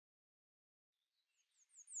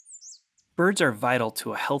Birds are vital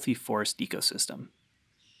to a healthy forest ecosystem.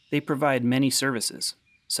 They provide many services,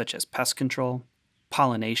 such as pest control,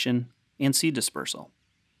 pollination, and seed dispersal.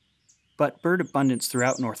 But bird abundance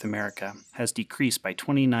throughout North America has decreased by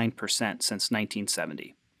 29% since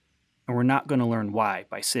 1970, and we're not going to learn why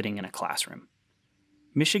by sitting in a classroom.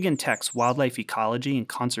 Michigan Tech's Wildlife Ecology and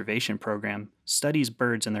Conservation program studies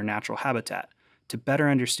birds in their natural habitat to better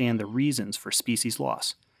understand the reasons for species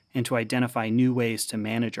loss and to identify new ways to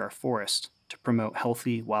manage our forests to promote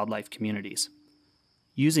healthy wildlife communities.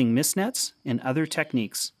 Using mist nets and other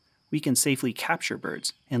techniques, we can safely capture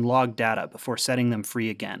birds and log data before setting them free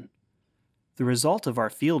again. The result of our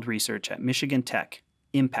field research at Michigan Tech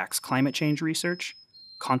impacts climate change research,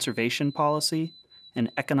 conservation policy,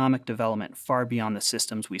 and economic development far beyond the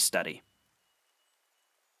systems we study.